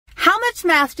much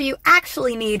math do you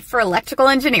actually need for electrical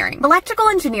engineering? Electrical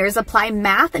engineers apply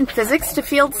math and physics to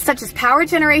fields such as power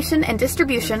generation and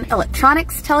distribution,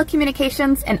 electronics,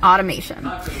 telecommunications, and automation.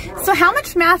 So how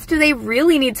much math do they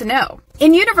really need to know?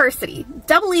 In university,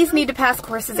 EEs need to pass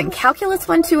courses in Calculus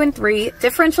 1, 2, and 3,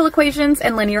 differential equations,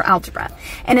 and linear algebra.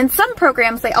 And in some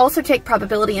programs, they also take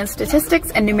probability and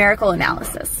statistics and numerical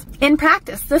analysis. In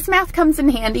practice, this math comes in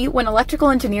handy when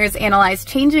electrical engineers analyze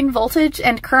changing voltage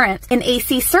and current in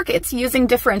AC circuits using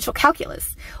differential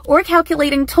calculus, or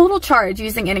calculating total charge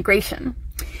using integration.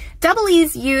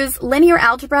 EEs use linear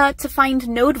algebra to find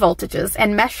node voltages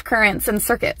and mesh currents in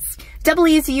circuits.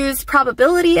 EEs use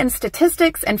probability and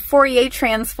statistics and Fourier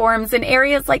transforms in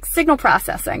areas like signal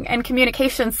processing and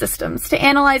communication systems to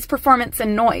analyze performance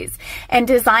and noise and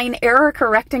design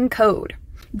error-correcting code.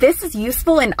 This is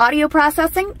useful in audio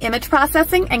processing, image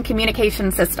processing, and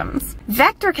communication systems.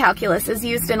 Vector calculus is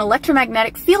used in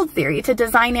electromagnetic field theory to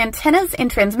design antennas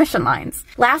and transmission lines.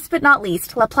 Last but not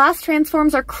least, Laplace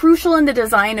transforms are crucial in the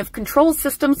design of control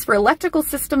systems for electrical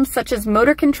systems such as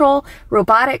motor control,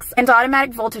 robotics, and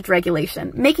automatic voltage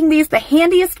regulation, making these the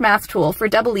handiest math tool for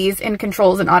EEs in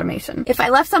controls and automation. If I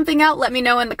left something out, let me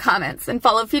know in the comments, and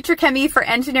follow Future Chemie for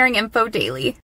engineering info daily.